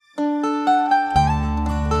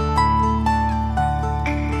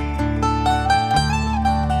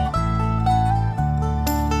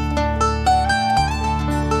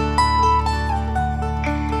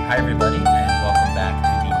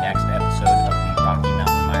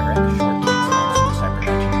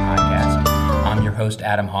host,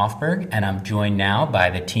 Adam Hoffberg, and I'm joined now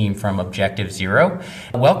by the team from Objective Zero.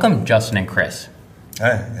 Welcome, Justin and Chris.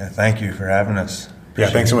 Hi, thank you for having us.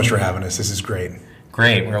 Yeah, thanks so much for having us. This is great.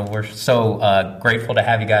 Great. Well, we're so grateful to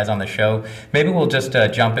have you guys on the show. Maybe we'll just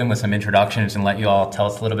jump in with some introductions and let you all tell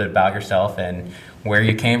us a little bit about yourself and where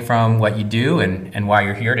you came from, what you do, and why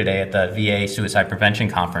you're here today at the VA Suicide Prevention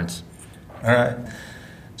Conference. All right.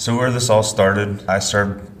 So where this all started, I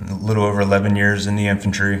served a little over 11 years in the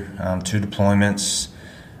infantry, 2 deployments.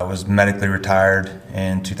 I was medically retired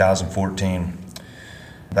in 2014.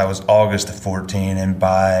 That was August of 14, and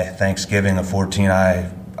by Thanksgiving of 14,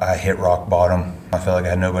 I hit rock bottom. I felt like I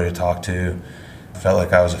had nobody to talk to. I felt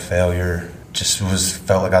like I was a failure.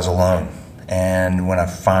 Felt like I was alone. And when I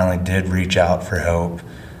finally did reach out for help,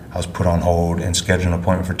 I was put on hold and scheduled an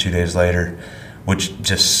appointment for 2 days later, which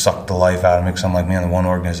just sucked the life out of me because I'm like, man, the one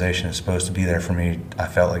organization that's supposed to be there for me, I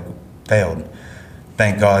felt like failed.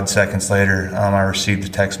 Thank God, seconds later, I received a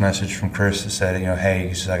text message from Chris that said, hey,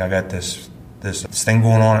 he's like, I got this thing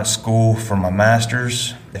going on at school for my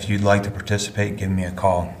master's. If you'd like to participate, give me a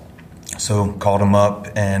call. So called him up,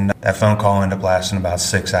 and that phone call ended up lasting about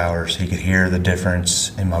 6 hours. He could hear the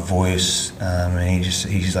difference in my voice, and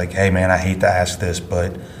he's like, hey man, I hate to ask this,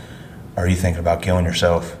 but are you thinking about killing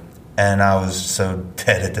yourself? And I was so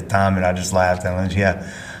dead at the time, and I just laughed. I went, yeah.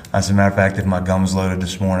 As a matter of fact, if my gun was loaded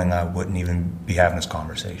this morning, I wouldn't even be having this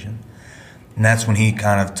conversation. And that's when he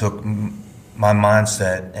kind of took my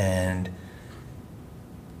mindset and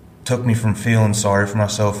took me from feeling sorry for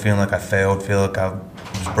myself, feeling like I failed, feeling like I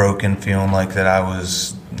was broken, feeling like that I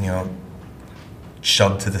was,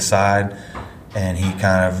 shoved to the side. And he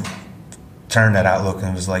kind of turned that outlook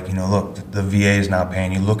and was like, look, the VA is now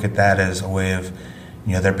paying you. Look at that as a way of,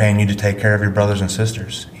 they're paying you to take care of your brothers and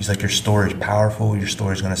sisters. He's like, your story's powerful. Your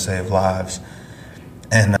story's going to save lives.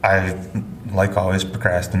 And I, like always,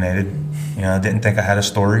 procrastinated. I didn't think I had a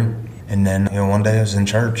story. And then, one day I was in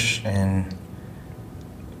church and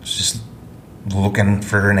just looking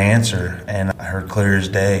for an answer. And I heard clear as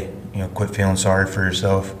day, quit feeling sorry for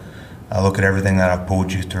yourself. I look at everything that I've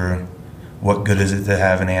pulled you through. What good is it to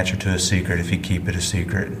have an answer to a secret if you keep it a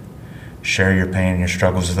secret? Share your pain and your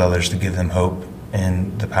struggles with others to give them hope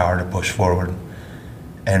and the power to push forward.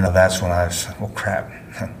 And that's when I was like, well, crap,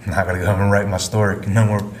 I'm not going to go home and write my story. No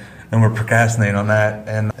more procrastinating on that.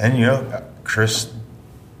 And Chris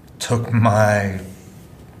took my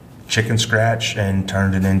chicken scratch and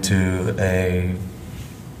turned it into a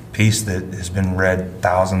piece that has been read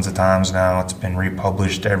thousands of times now. It's been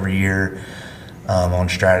republished every year on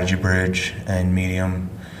Strategy Bridge and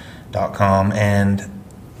Medium.com, and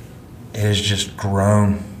it has just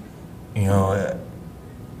grown.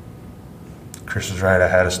 Chris was right, I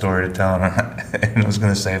had a story to tell, and it was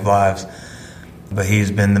going to save lives. But he's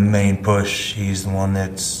been the main push. He's the one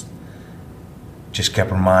that's just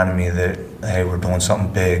kept reminding me that, hey, we're doing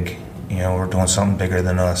something big. We're doing something bigger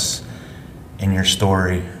than us. In your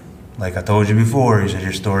story, like I told you before, he said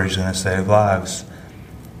your story's going to save lives.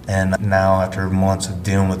 And now, after months of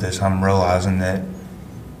dealing with this, I'm realizing that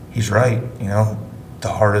he's right.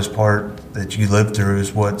 The hardest part that you live through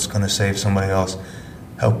is what's going to save somebody else.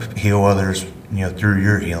 Help heal others, through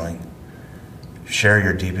your healing. Share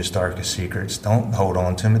your deepest, darkest secrets. Don't hold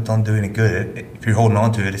on to them. It don't do any good. If you're holding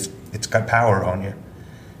on to it, it's got power on you.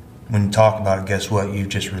 When you talk about it, guess what? You've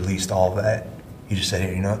just released all of that. You just said,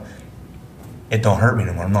 hey, it don't hurt me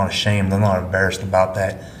anymore. I'm not ashamed. I'm not embarrassed about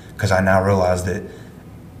that, because I now realize that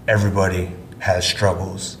everybody has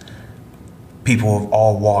struggles. People of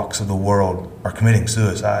all walks of the world are committing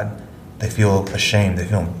suicide. They feel ashamed. They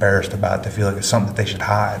feel embarrassed about it. They feel like it's something that they should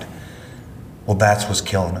hide. Well, that's what's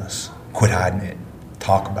killing us. Quit hiding it.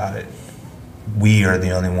 Talk about it. We are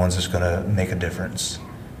the only ones that's going to make a difference.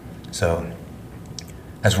 So,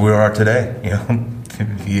 as we are today,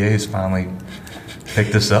 VA has finally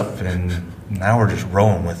picked us up, and now we're just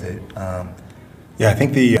rolling with it. Yeah, I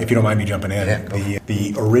think if you don't mind me jumping in,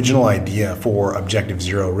 the original idea for Objective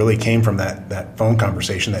Zero really came from that phone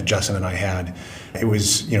conversation that Justin and I had. It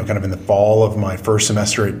was, kind of in the fall of my first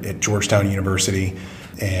semester at Georgetown University.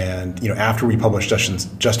 And, after we published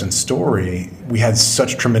Justin's story, we had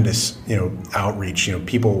such tremendous, outreach,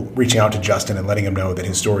 people reaching out to Justin and letting him know that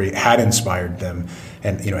his story had inspired them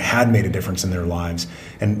and, had made a difference in their lives.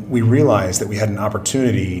 And we realized that we had an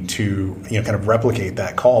opportunity to, kind of replicate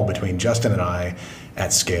that call between Justin and I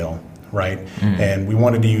at scale, right? And we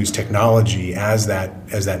wanted to use technology as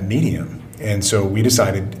that medium. And so we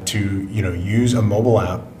decided to, use a mobile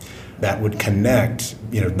app that would connect,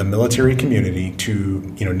 the military community to,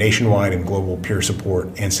 nationwide and global peer support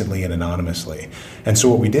instantly and anonymously. And so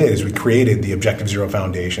what we did is we created the Objective Zero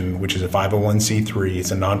Foundation, which is a 501c3.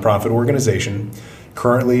 It's a nonprofit organization.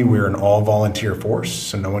 Currently, we're an all-volunteer force,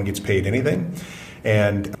 so no one gets paid anything.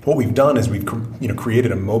 And what we've done is we've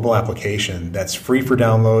created a mobile application that's free for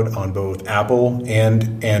download on both Apple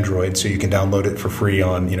and Android, so you can download it for free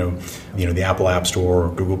on the Apple App Store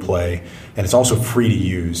or Google Play, and it's also free to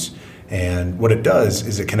use. And what it does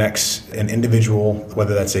is it connects an individual,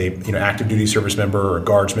 whether that's a active duty service member or a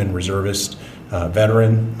guardsman, reservist,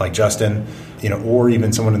 veteran like Justin, or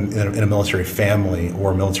even someone in a military family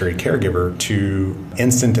or a military caregiver, to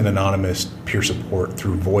instant and anonymous peer support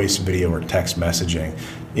through voice, video, or text messaging,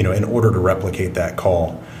 in order to replicate that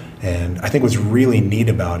call. And I think what's really neat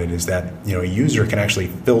about it is that, a user can actually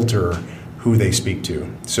filter who they speak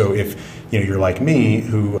to. So if you're like me,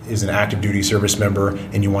 who is an active duty service member,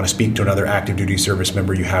 and you want to speak to another active duty service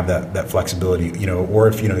member, you have that flexibility. Or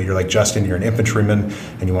if you're like Justin, you're an infantryman,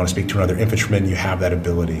 and you want to speak to another infantryman, you have that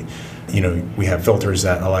ability. We have filters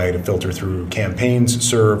that allow you to filter through campaigns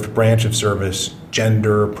served, branch of service,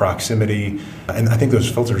 gender, proximity, and I think those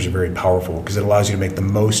filters are very powerful because it allows you to make the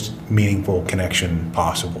most meaningful connection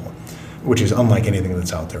possible, which is unlike anything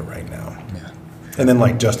that's out there right now. And then,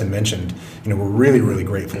 like Justin mentioned, we're really, really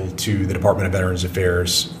grateful to the Department of Veterans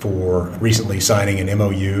Affairs for recently signing an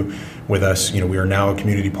MOU with us. We are now a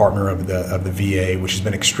community partner of the VA, which has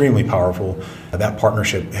been extremely powerful. That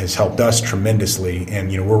partnership has helped us tremendously,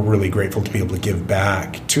 and we're really grateful to be able to give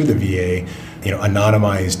back to the VA.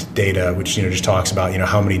 Anonymized data, which just talks about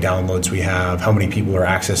how many downloads we have, how many people are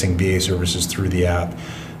accessing VA services through the app.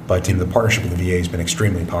 But the partnership with the VA has been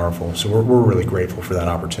extremely powerful. So we're really grateful for that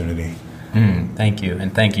opportunity. Thank you.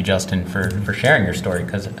 And thank you, Justin, for sharing your story,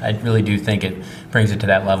 because I really do think it brings it to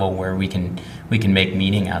that level where we can make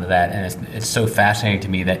meaning out of that. And it's so fascinating to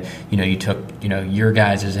me that, you took, your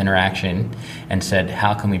guys' interaction and said,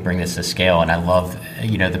 how can we bring this to scale? And I love,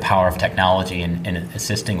 the power of technology and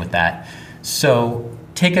assisting with that. So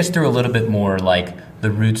take us through a little bit more like the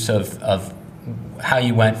roots of how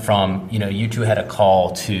you went from, you two had a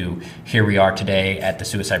call to here we are today at the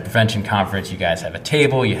Suicide Prevention Conference. You guys have a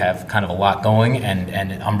table, you have kind of a lot going,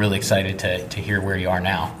 and I'm really excited to hear where you are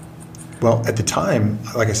now. Well, at the time,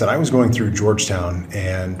 like I said, I was going through Georgetown,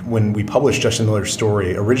 and when we published Justin Miller's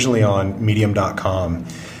story, originally on Medium.com,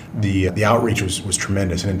 the outreach was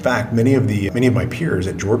tremendous. And in fact, many of my peers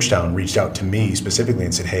at Georgetown reached out to me specifically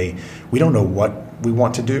and said, hey, we don't know what we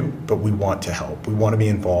want to do, but we want to help. We want to be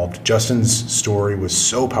involved. Justin's story was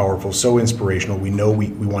so powerful, so inspirational. We know we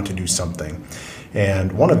want to do something.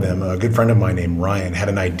 And one of them, a good friend of mine named Ryan, had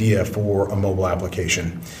an idea for a mobile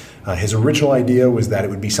application. His original idea was that it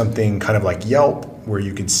would be something kind of like Yelp, where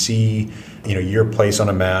you could see, your place on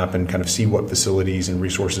a map and kind of see what facilities and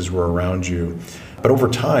resources were around you. But over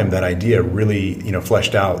time, that idea really,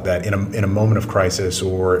 fleshed out that in a moment of crisis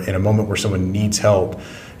or in a moment where someone needs help,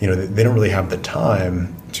 they don't really have the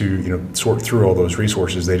time to, sort through all those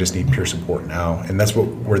resources. They just need peer support now. And that's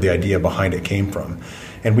where the idea behind it came from.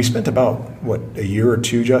 And we spent about, a year or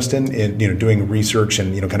two, Justin, in, doing research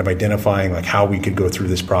and, kind of identifying like how we could go through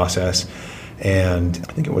this process. And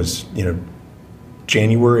I think it was,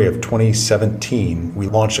 January of 2017, we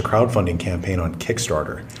launched a crowdfunding campaign on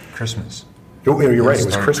Kickstarter. Christmas. You're right, it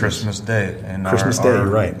was Christmas. Christmas Day. And Christmas Day, you're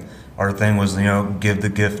right. Our thing was, give the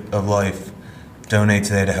gift of life. Donate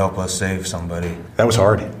today to help us save somebody. That was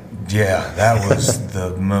hard. Yeah, that was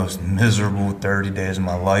the most miserable 30 days of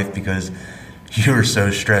my life because you were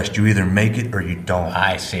so stressed. You either make it or you don't.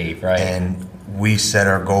 I see, right. And we set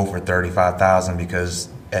our goal for $35,000 because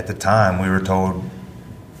at the time we were told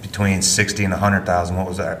between $60,000 and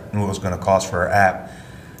 $100,000 what was going to cost for our app.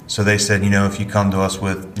 So they said, if you come to us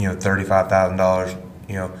with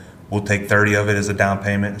 $35,000, we'll take 30 of it as a down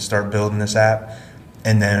payment and start building this app,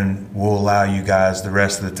 and then we'll allow you guys the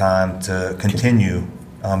rest of the time to continue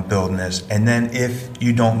building this. And then if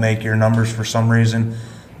you don't make your numbers for some reason,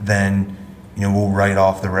 then we'll write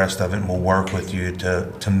off the rest of it and we'll work with you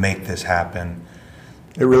to make this happen.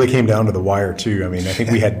 It really came down to the wire too. I mean, I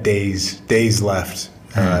think we had days left.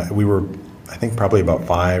 We were, I think, probably about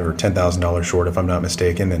 $5,000 or $10,000 short, if I'm not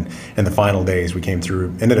mistaken. And in the final days, we came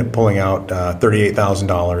through, ended up pulling out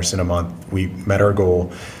 $38,000 in a month. We met our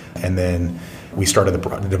goal, and then we started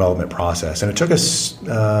the development process. And it took us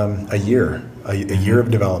a year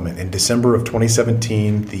of development. In December of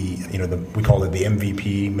 2017, we called it the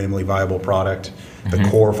MVP, minimally viable product. The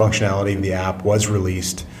core functionality of the app was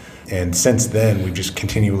released. And since then, we've just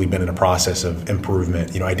continually been in a process of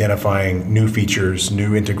improvement, identifying new features,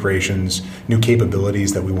 new integrations, new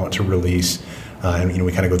capabilities that we want to release. And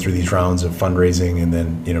we kind of go through these rounds of fundraising and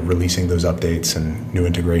then releasing those updates and new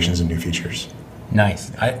integrations and new features.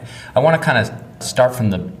 Nice. I want to kind of start from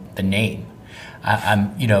the name.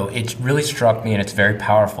 It really struck me, and it's very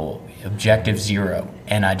powerful. Objective Zero,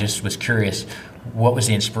 and I just was curious, what was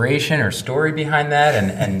the inspiration or story behind that?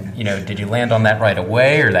 And did you land on that right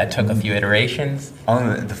away, or that took a few iterations?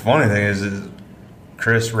 The funny thing is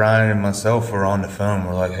Chris, Ryan, and myself were on the phone.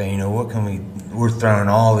 We're like, hey, what can we? We're throwing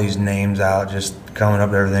all these names out, just coming up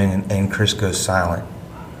with everything, and Chris goes silent.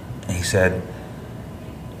 And he said,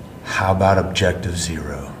 "How about Objective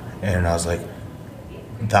Zero?" And I was like,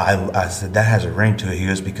 I said, that has a ring to it. He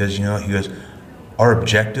goes, because he goes, our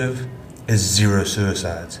objective is 0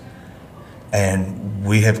 suicides. And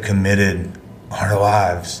we have committed our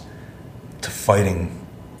lives to fighting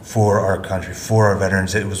for our country, for our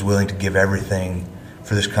veterans. It was willing to give everything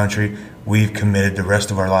for this country. We've committed the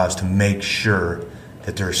rest of our lives to make sure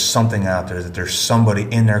that there's something out there, that there's somebody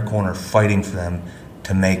in their corner fighting for them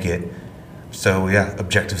to make it. So yeah,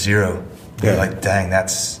 Objective Zero. They're like, dang,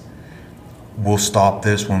 we'll stop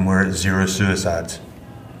this when we're at 0 suicides.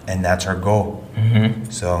 And that's our goal.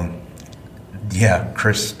 Mm-hmm. So yeah,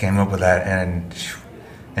 Chris came up with that,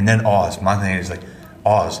 and then Oz. My thing is like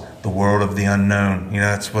Oz, the world of the unknown.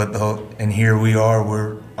 That's what and here we are.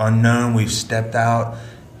 We're unknown. We've stepped out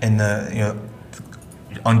in the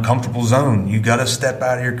uncomfortable zone. You got to step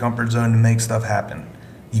out of your comfort zone to make stuff happen.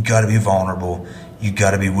 You got to be vulnerable. You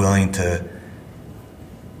got to be willing to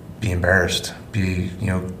be embarrassed, be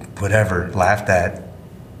whatever, laughed at,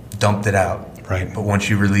 dumped it out. Right. But once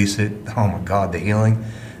you release it, oh my God, the healing,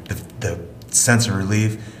 the sense of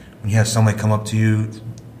relief when you have somebody come up to you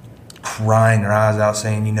crying their eyes out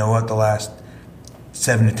saying, you know what, the last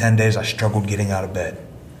 7 to 10 days I struggled getting out of bed,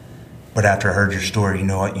 but after I heard your story, you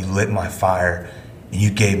know what, you lit my fire and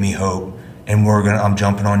you gave me hope, and I'm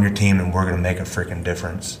jumping on your team and we're gonna make a freaking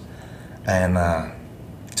difference. And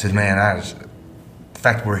said, man, the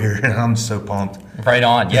fact we're here, I'm so pumped. Right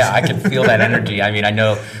on. Yeah, I can feel that energy. I mean, I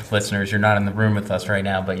know, listeners, you're not in the room with us right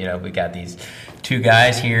now, but we got these 2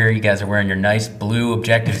 guys here. You guys are wearing your nice blue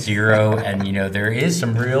Objective Zero, and there is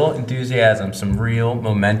some real enthusiasm, some real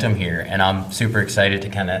momentum here, and I'm super excited to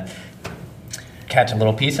kind of catch a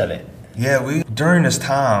little piece of it. Yeah, during this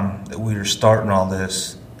time that we were starting all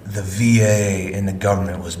this, the VA and the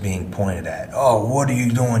government was being pointed at. Oh, what are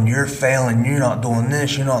you doing? You're failing. You're not doing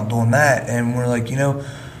this. You're not doing that. And we're like,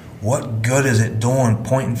 what good is it doing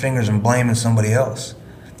pointing fingers and blaming somebody else?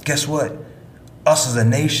 Guess what? Us as a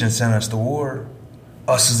nation sent us to war.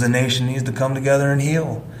 Us as a nation needs to come together and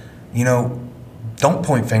heal. Don't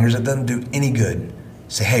point fingers. It doesn't do any good.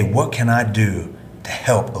 Say, hey, what can I do to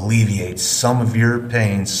help alleviate some of your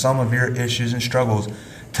pain, some of your issues and struggles,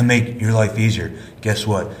 to make your life easier? Guess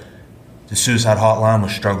what? The suicide hotline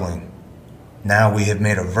was struggling. Now we have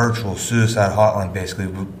made a virtual suicide hotline. Basically,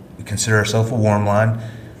 we consider ourselves a warm line,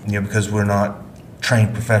 because we're not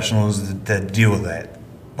trained professionals that deal with that.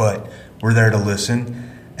 But we're there to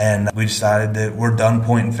listen, and we decided that we're done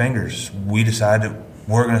pointing fingers. We decided that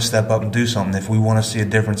we're going to step up and do something. If we want to see a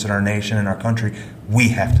difference in our nation and our country, we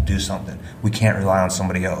have to do something. We can't rely on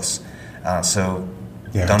somebody else.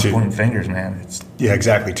 Done pointing fingers, man. Yeah,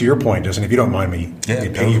 exactly. To your point, Justin, if you don't mind me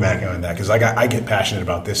piggybacking totally on that, because I get passionate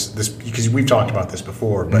about this because we've talked about this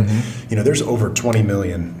before, but there's over 20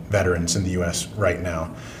 million veterans in the U.S. right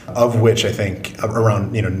now, of which I think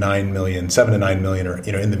around 9 million, 7 to 9 million are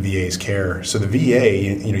in the VA's care. So the VA,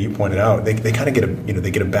 you pointed out, they kind of get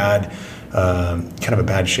they get a bad kind of a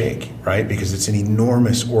bad shake, right? Because it's an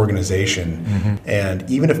enormous organization,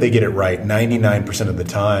 and even if they get it right 99% of the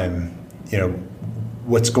time,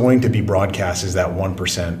 what's going to be broadcast is that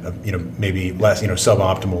 1% of, maybe less,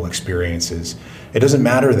 suboptimal experiences. It doesn't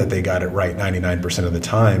matter that they got it right 99% of the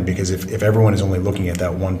time, because if everyone is only looking at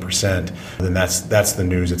that 1%, then that's the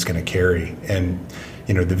news it's going to carry. And,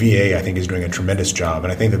 the VA, I think, is doing a tremendous job.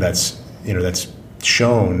 And I think that's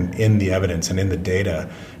shown in the evidence and in the data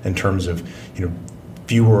in terms of,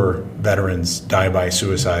 fewer veterans die by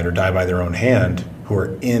suicide or die by their own hand who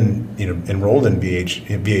are enrolled in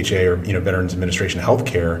VHA or Veterans Administration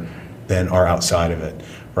healthcare than are outside of it,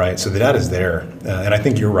 right? So the data is there, and I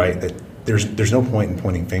think you're right that there's no point in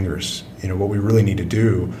pointing fingers. What we really need to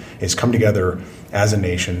do is come together as a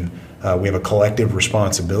nation. We have a collective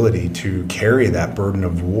responsibility to carry that burden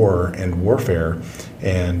of war and warfare,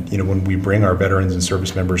 and when we bring our veterans and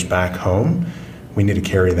service members back home, we need to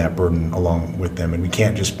carry that burden along with them, and we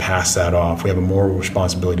can't just pass that off. We have a moral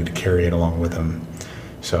responsibility to carry it along with them.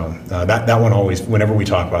 So that one always, whenever we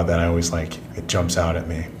talk about that, it jumps out at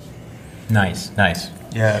me. Nice.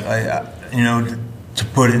 Yeah, to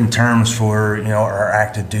put it in terms for, our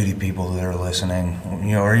active duty people that are listening,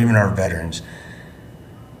 or even our veterans,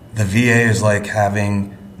 the VA is like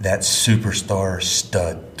having that superstar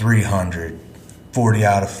stud, 300, 40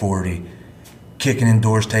 out of 40, kicking in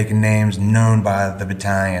doors, taking names, known by the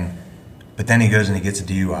battalion. But then he goes and he gets a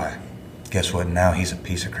DUI. Guess what? Now he's a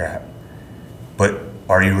piece of crap. But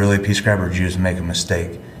are you really a piece of crap, or did you just make a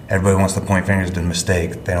mistake? Everybody wants to point fingers to the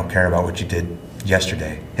mistake. They don't care about what you did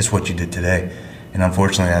yesterday. It's what you did today. And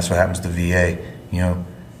unfortunately, that's what happens to VA.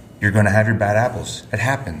 You're going to have your bad apples. It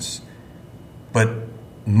happens. But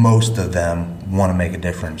most of them want to make a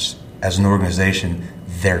difference. As an organization,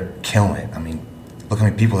 they're killing it. I mean, look how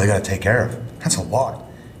many people they got to take care of. That's a lot.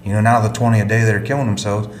 Now the 20 a day that are killing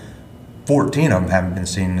themselves, 14 of them haven't been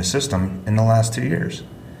seen in the system in the last 2 years.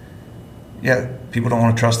 Yeah, people don't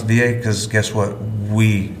want to trust the VA because guess what?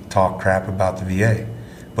 We talk crap about the VA.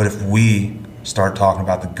 But if we start talking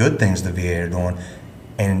about the good things the VA are doing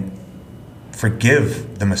and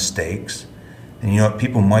forgive the mistakes, and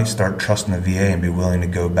people might start trusting the VA and be willing to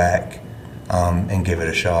go back and give it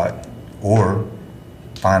a shot, or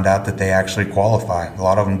find out that they actually qualify. A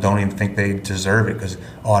lot of them don't even think they deserve it because,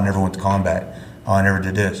 I never went to combat. I never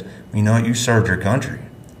did this. You know what? You served your country.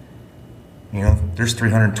 There's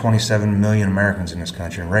 327 million Americans in this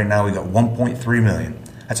country, and right now we got 1.3 million.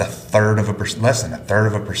 That's less than a third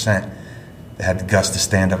of a percent that had the guts to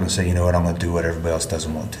stand up and say, you know what, I'm going to do what everybody else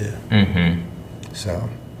doesn't want to. Mm-hmm. So,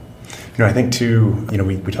 I think too,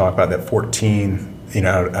 we talk about that 14,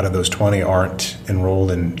 out of those 20 aren't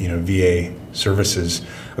enrolled in, VA services.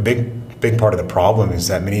 A big part of the problem is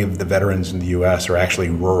that many of the veterans in the U.S. are actually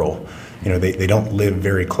rural. They don't live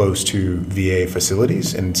very close to VA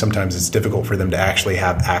facilities, and sometimes it's difficult for them to actually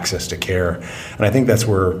have access to care. And I think that's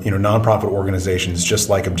where, nonprofit organizations just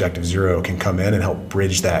like Objective Zero can come in and help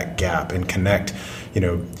bridge that gap and connect,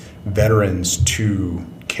 veterans to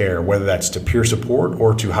care, whether that's to peer support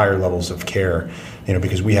or to higher levels of care,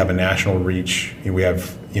 because we have a national reach. We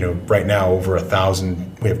have, right now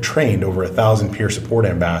we have trained over 1,000 peer support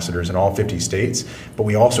ambassadors in all 50 states, but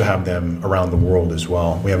we also have them around the world as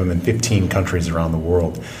well. We have them in 15 countries around the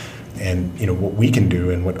world. And, what we can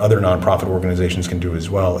do and what other nonprofit organizations can do as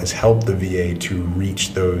well is help the VA to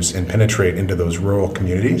reach those and penetrate into those rural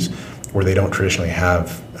communities where they don't traditionally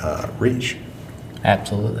have reach.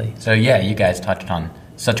 Absolutely. So, you guys touched on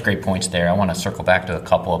such great points there. I want to circle back to a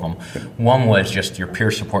couple of them. One was just your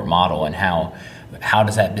peer support model and how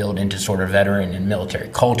does that build into sort of veteran and military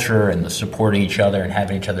culture and the supporting each other and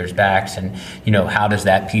having each other's backs, and how does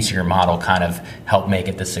that piece of your model kind of help make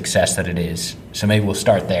it the success that it is? So maybe we'll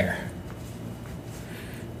start there.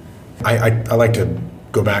 I like to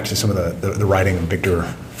go back to some of the writing of Viktor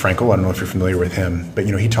Frankl. I don't know if you're familiar with him, but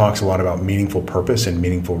he talks a lot about meaningful purpose and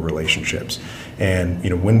meaningful relationships. And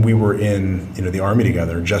when we were in the Army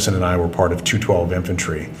together, Justin and I were part of 212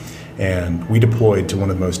 Infantry, and we deployed to one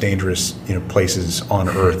of the most dangerous places on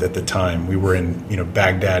earth at the time. We were in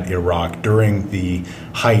Baghdad, Iraq, during the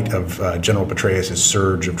height of General Petraeus'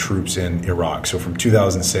 surge of troops in Iraq. So from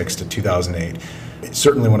 2006 to 2008, it's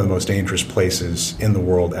certainly one of the most dangerous places in the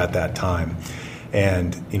world at that time.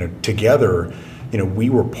 And together, we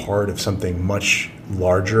were part of something much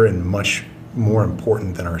larger and much more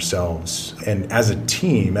important than ourselves. And as a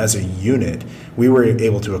team, as a unit, we were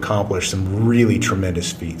able to accomplish some really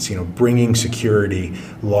tremendous feats, bringing security,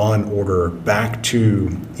 law and order back to,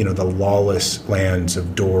 the lawless lands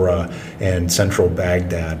of Dora and central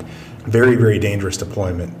Baghdad. Very, very dangerous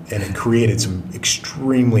deployment, and it created some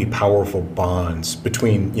extremely powerful bonds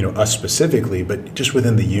between, us specifically, but just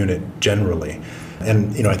within the unit generally.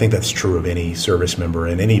 And, I think that's true of any service member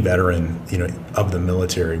and any veteran, of the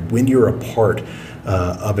military. When you're a part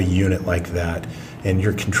of a unit like that and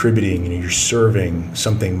you're contributing and you're serving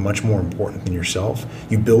something much more important than yourself,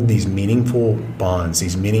 you build these meaningful bonds,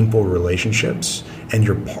 these meaningful relationships, and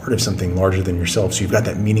you're part of something larger than yourself. So you've got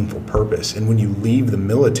that meaningful purpose. And when you leave the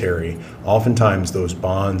military, oftentimes those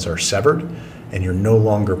bonds are severed and you're no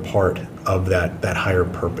longer part of that higher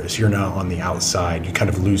purpose. You're now on the outside. You kind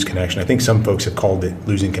of lose connection. I think some folks have called it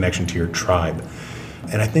losing connection to your tribe.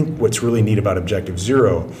 And I think what's really neat about Objective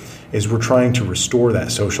Zero is we're trying to restore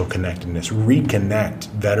that social connectedness, reconnect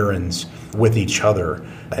veterans with each other,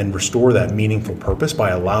 and restore that meaningful purpose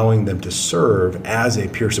by allowing them to serve as a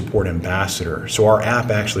peer support ambassador. So our app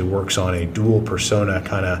actually works on a dual persona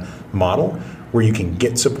kind of model where you can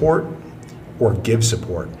get support or give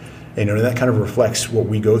support. And that kind of reflects what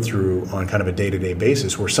we go through on kind of a day-to-day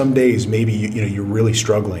basis, where some days maybe you're really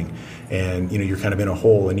struggling and you're kind of in a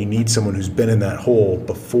hole and you need someone who's been in that hole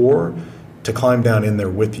before to climb down in there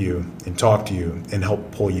with you and talk to you and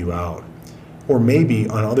help pull you out. Or maybe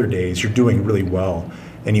on other days you're doing really well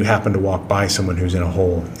and you happen to walk by someone who's in a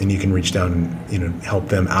hole and you can reach down and, help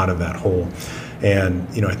them out of that hole. And,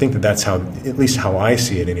 I think that's how, at least how I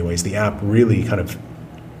see it anyways, the app really kind of,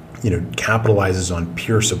 capitalizes on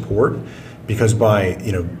peer support, because by,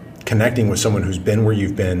 connecting with someone who's been where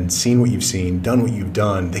you've been, seen what you've seen, done what you've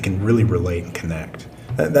done, they can really relate and connect.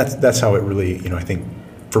 That's how it really, I think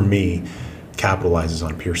for me, capitalizes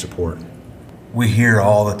on peer support. We hear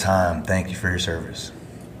all the time, thank you for your service.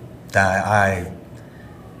 I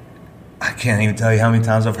can't even tell you how many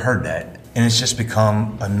times I've heard that. And it's just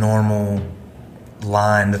become a normal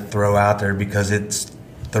line to throw out there because it's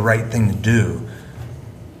the right thing to do.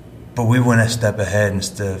 But we went a step ahead.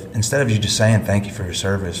 Instead of you just saying thank you for your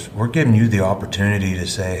service, we're giving you the opportunity to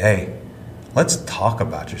say, hey, let's talk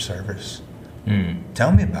about your service.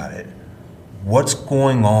 Tell me about it. What's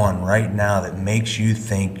going on right now that makes you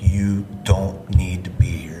think you don't need to be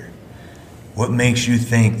here? What makes you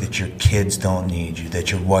think that your kids don't need you,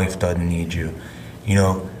 that your wife doesn't need you?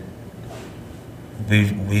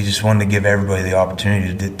 We just wanted to give everybody the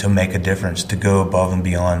opportunity to make a difference, to go above and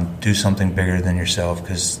beyond, do something bigger than yourself,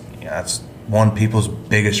 because that's one of people's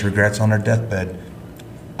biggest regrets on their deathbed.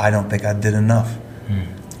 I don't think I did enough.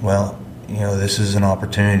 Well, this is an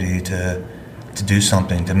opportunity to do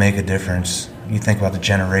something, to make a difference. You think about the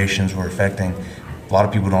generations we're affecting. A lot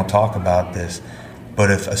of people don't talk about this, but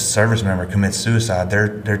if a service member commits suicide,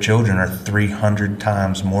 their children are 300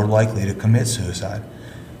 times more likely to commit suicide.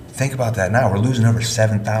 Think about that now. We're losing over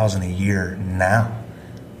 7,000 a year now.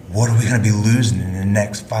 What are we going to be losing in the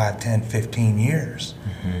next 5, 10, 15 years?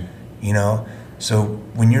 So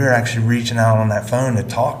when you're actually reaching out on that phone to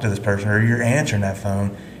talk to this person, or you're answering that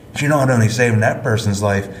phone, you're not only saving that person's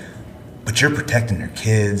life, but you're protecting their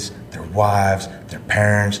kids, their wives, their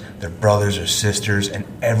parents, their brothers or sisters, and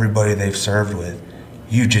everybody they've served with.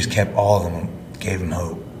 You just kept all of them, gave them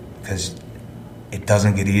hope, because it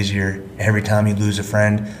doesn't get easier. Every time you lose a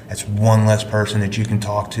friend, that's one less person that you can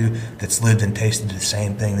talk to that's lived and tasted the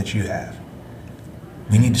same thing that you have.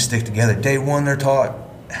 We need to stick together. Day one, they're taught,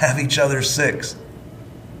 have each other's six.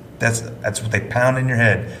 That's what they pound in your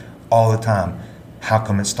head all the time. How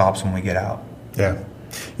come it stops when we get out? Yeah.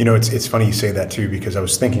 It's funny you say that too, because I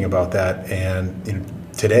was thinking about that,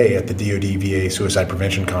 and today at the DoD VA Suicide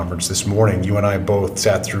Prevention Conference this morning, you and I both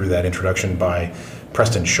sat through that introduction by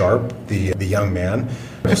Preston Sharp, the young man.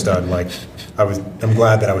 I'm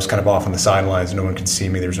glad that I was kind of off on the sidelines. No one could see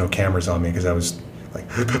me. There was no cameras on me because I was like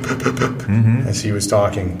as he was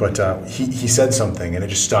talking. But he said something, and it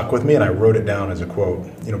just stuck with me, and I wrote it down as a quote.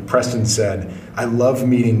 Preston said, "I love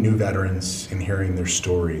meeting new veterans and hearing their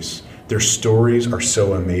stories. Their stories are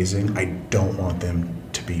so amazing. I don't want them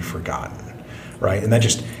to be forgotten." Right, and that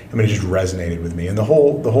just resonated with me. And the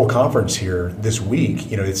whole conference here this week,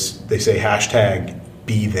 they say hashtag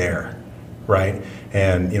be there, right?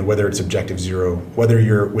 And whether it's Objective Zero, whether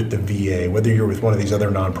you're with the VA, whether you're with one of these other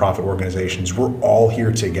nonprofit organizations, we're all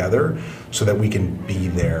here together so that we can be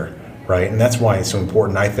there, right? And that's why it's so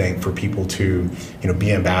important, I think, for people to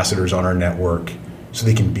be ambassadors on our network, so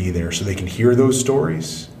they can be there, so they can hear those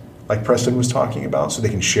stories, like Preston was talking about, so they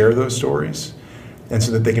can share those stories, and so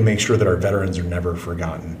that they can make sure that our veterans are never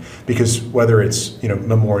forgotten. Because whether it's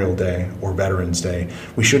Memorial Day or Veterans Day,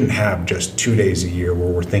 we shouldn't have just 2 days a year where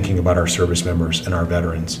we're thinking about our service members and our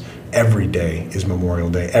veterans. Every day is Memorial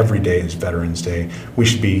Day. Every day is Veterans Day. We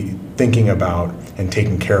should be thinking about and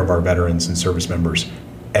taking care of our veterans and service members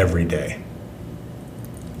every day.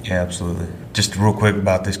 Yeah, absolutely. Just real quick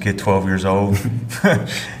about this kid, 12 years old.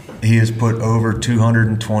 He has put over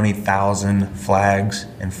 220,000 flags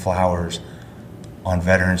and flowers on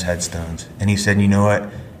veterans' headstones. And he said, you know what?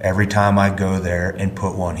 Every time I go there and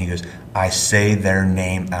put one, he goes, I say their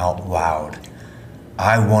name out loud.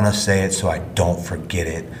 I want to say it so I don't forget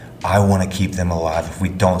it. I want to keep them alive. If we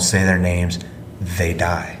don't say their names, they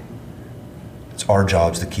die. It's our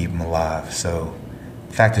jobs to keep them alive. So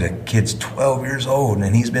the fact that a kid's 12 years old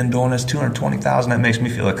and he's been doing this 220,000, that makes me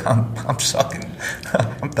feel like I'm sucking.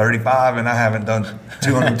 I'm 35 and I haven't done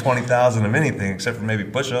 220,000 of anything except for maybe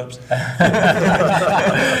push-ups.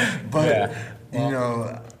 But,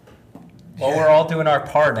 Well, we're all doing our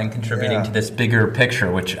part and contributing to this bigger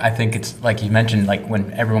picture, which I think it's like you mentioned, like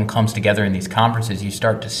when everyone comes together in these conferences, you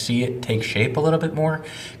start to see it take shape a little bit more,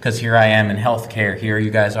 because here I am in healthcare, here you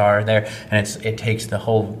guys are there, and it takes the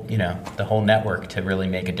whole network to really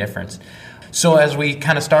make a difference. So as we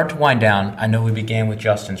kind of start to wind down, I know we began with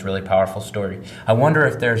Justin's really powerful story. I wonder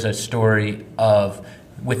if there's a story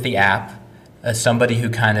with the app, somebody who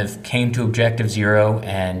kind of came to Objective Zero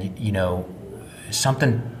and,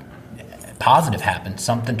 something positive happened,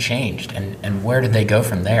 something changed, and where did they go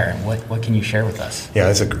from there? And what can you share with us?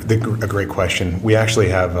 Yeah, that's a great question. We actually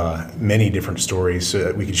have many different stories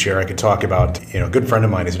that we could share. I could talk about, a good friend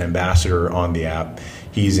of mine is an ambassador on the app.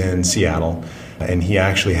 He's in Seattle, and he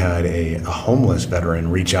actually had a homeless veteran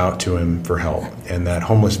reach out to him for help. And that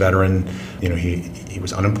homeless veteran, he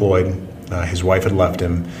was unemployed. His wife had left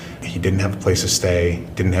him. He didn't have a place to stay,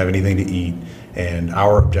 didn't have anything to eat. And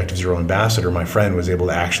our Objective Zero ambassador, my friend, was able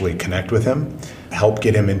to actually connect with him, help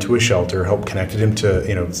get him into a shelter, help connected him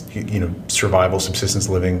to survival, subsistence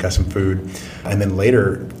living, got some food, and then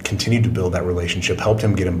later continued to build that relationship, helped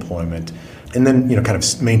him get employment, and then kind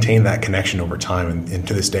of maintain that connection over time. And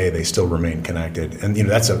to this day, they still remain connected. And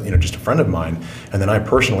that's just a friend of mine. And then I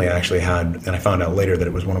personally actually had, and I found out later that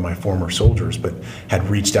it was one of my former soldiers, but had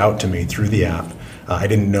reached out to me through the app. I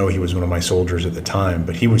didn't know he was one of my soldiers at the time,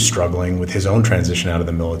 but he was struggling with his own transition out of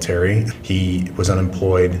the military. He was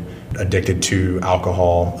unemployed, addicted to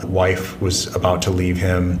alcohol. Wife was about to leave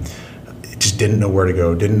him, just didn't know where to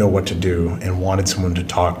go, didn't know what to do, and wanted someone to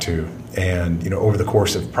talk to. And over the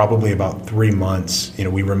course of probably about 3 months,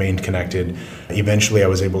 we remained connected. Eventually, I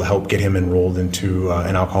was able to help get him enrolled into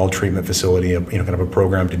an alcohol treatment facility, kind of a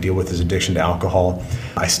program to deal with his addiction to alcohol.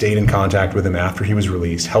 I stayed in contact with him after he was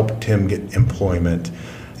released, helped him get employment,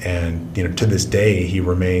 and to this day, he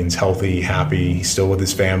remains healthy, happy. He's still with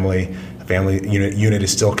his family. The family unit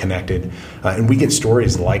is still connected, and we get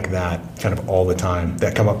stories like that kind of all the time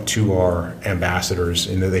that come up to our ambassadors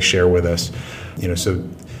and that they share with us. So.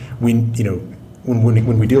 When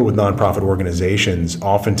we deal with nonprofit organizations,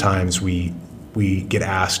 oftentimes we get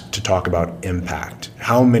asked to talk about impact.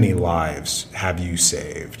 How many lives have you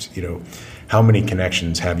saved? How many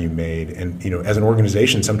connections have you made? And as an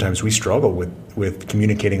organization, sometimes we struggle with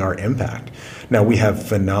communicating our impact. Now we have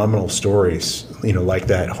phenomenal stories, like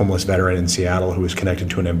that homeless veteran in Seattle who was connected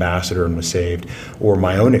to an ambassador and was saved, or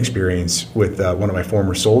my own experience with one of my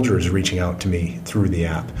former soldiers reaching out to me through the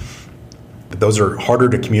app. But those are harder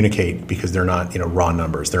to communicate because they're not, raw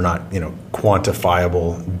numbers. They're not,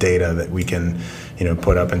 quantifiable data that we can,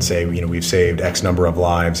 put up and say, we've saved X number of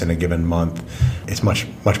lives in a given month. It's much,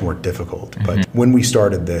 much more difficult. Mm-hmm. But when we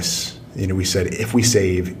started this, we said if we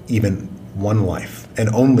save even one life and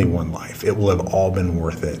only one life, it will have all been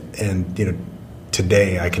worth it. And,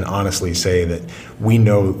 today I can honestly say that we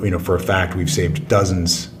know, for a fact we've saved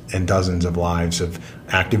dozens and dozens of lives of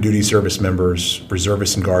active duty service members,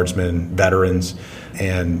 reservists and guardsmen, veterans,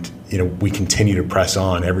 and we continue to press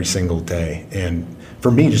on every single day. And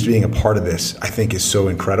for me, just being a part of this, I think is so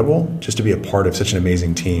incredible, just to be a part of such an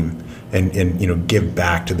amazing team and give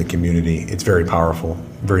back to the community. It's very powerful,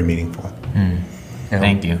 very meaningful.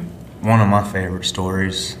 Thank you. One of my favorite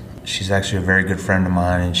stories, she's actually a very good friend of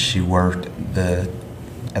mine, and she worked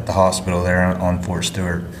at the hospital there on Fort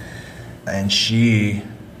Stewart. And she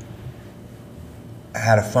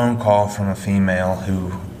had a phone call from a female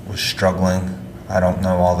who was struggling. I don't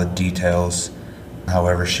know all the details.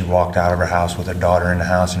 However, she walked out of her house with her daughter in the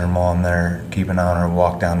house and her mom there keeping an eye on her,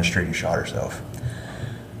 walked down the street and shot herself.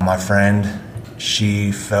 My friend,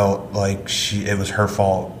 she felt like it was her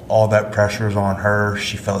fault. All that pressure was on her.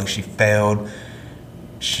 She felt like she failed.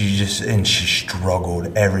 She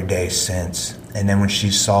struggled every day since. And then when she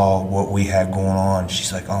saw what we had going on,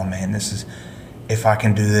 she's like, oh man, if I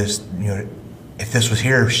can do this, if this was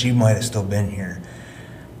here, she might have still been here.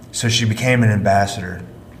 So she became an ambassador.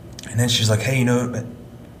 And then she's like, hey,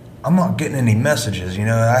 I'm not getting any messages.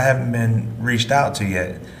 I haven't been reached out to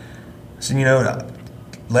yet. I said,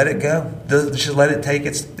 let it go. Just let it take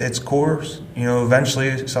its course.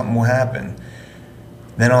 Eventually something will happen.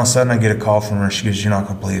 Then all of a sudden I get a call from her. She goes, you're not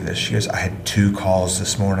going to believe this. She goes, I had 2 calls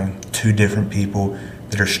this morning, 2 different people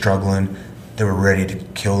that are struggling. They were ready to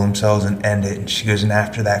kill themselves and end it. And she goes, and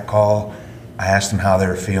after that call, I asked them how they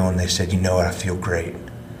were feeling. They said, what, I feel great.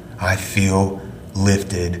 I feel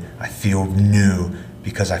lifted. I feel new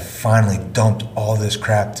because I finally dumped all this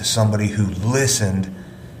crap to somebody who listened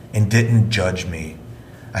and didn't judge me.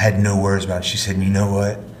 I had no worries about it. She said,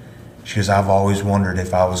 what? She goes, I've always wondered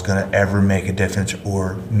if I was going to ever make a difference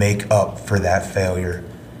or make up for that failure.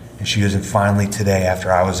 And she goes, and finally today,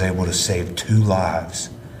 after I was able to save 2 lives,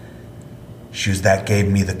 she goes, that gave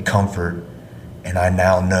me the comfort, and I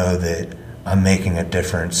now know that I'm making a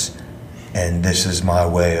difference, and this is my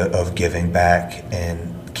way of giving back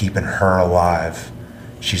and keeping her alive.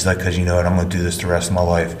 She's like, because I'm going to do this the rest of my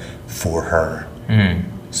life for her.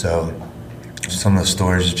 So some of the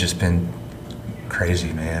stories have just been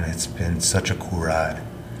crazy, man. It's been such a cool ride.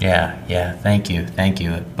 Yeah. Thank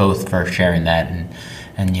you both for sharing that. And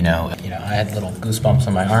I had little goosebumps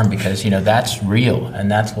on my arm because that's real,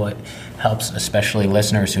 and that's what helps especially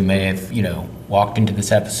listeners who may have, walked into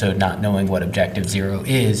this episode not knowing what Objective Zero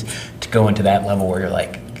is, to go into that level where you're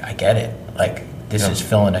like, I get it. Like, this is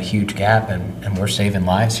filling a huge gap, and we're saving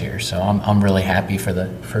lives here. So I'm really happy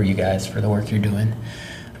for you guys, for the work you're doing.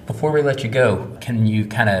 Before we let you go, can you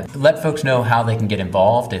kind of let folks know how they can get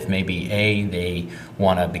involved if maybe they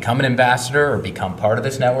want to become an ambassador or become part of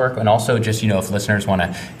this network, and also just, if listeners want to,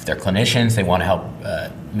 if they're clinicians, they want to help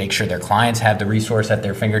make sure their clients have the resource at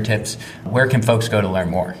their fingertips, where can folks go to learn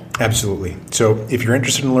more? Absolutely. So if you're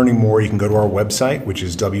interested in learning more, you can go to our website, which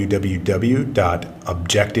is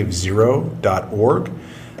www.objectivezero.org.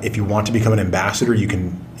 If you want to become an ambassador, you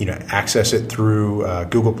can access it through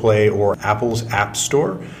Google Play or Apple's App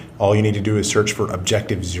Store. All you need to do is search for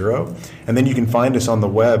Objective Zero. And then you can find us on the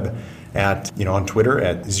web at, on Twitter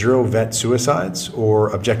at Zero Vet Suicides, or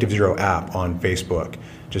Objective Zero app on Facebook.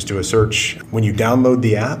 Just do a search. When you download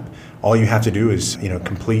the app, all you have to do is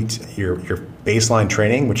complete your baseline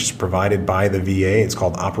training, which is provided by the VA. It's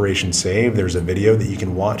called Operation Save. There's a video that you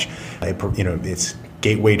can watch. It's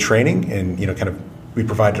gateway training, and we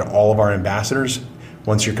provide it to all of our ambassadors.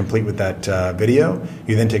 Once you're complete with that video,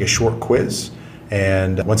 you then take a short quiz.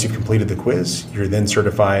 And once you've completed the quiz, you're then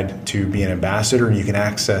certified to be an ambassador, and you can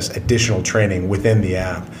access additional training within the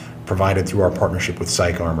app provided through our partnership with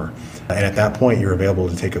PsychArmor. And at that point, you're available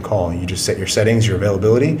to take a call. You just set your settings, your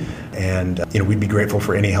availability, and we'd be grateful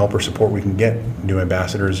for any help or support we can get new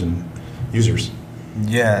ambassadors and users.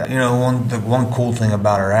 Yeah, the one cool thing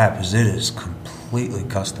about our app is it is completely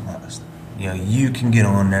customized. You can get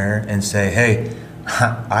on there and say, hey,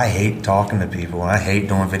 I hate talking to people and I hate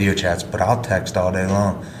doing video chats, but I'll text all day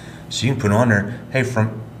long. So you can put on there, hey,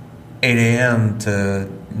 from 8 a.m. to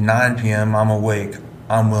 9 p.m. I'm awake.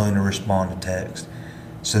 I'm willing to respond to text.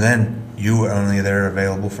 So then you are only there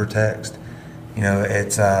available for text.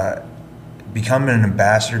 It's becoming an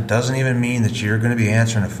ambassador doesn't even mean that you're going to be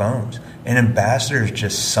answering the phones. An ambassador is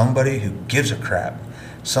just somebody who gives a crap.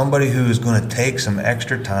 Somebody who is going to take some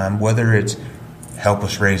extra time, whether it's help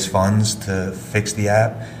us raise funds to fix the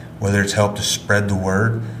app, whether it's help to spread the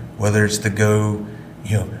word, whether it's to go,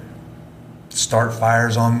 start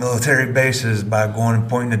fires on military bases by going and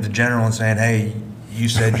pointing at the general and saying, hey, you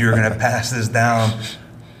said you were going to pass this down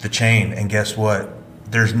the chain, and guess what?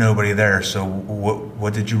 There's nobody there. So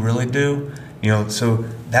what did you really do? So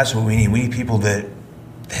that's what we need. We need people that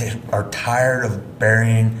are tired of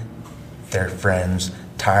burying their friends,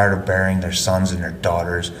 tired of burying their sons and their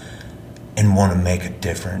daughters, and want to make a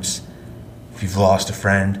difference. If you've lost a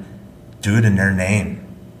friend, do it in their name.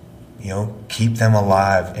 Keep them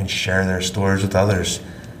alive and share their stories with others.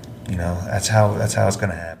 That's how it's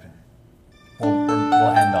going to happen. We'll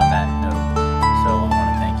end on that.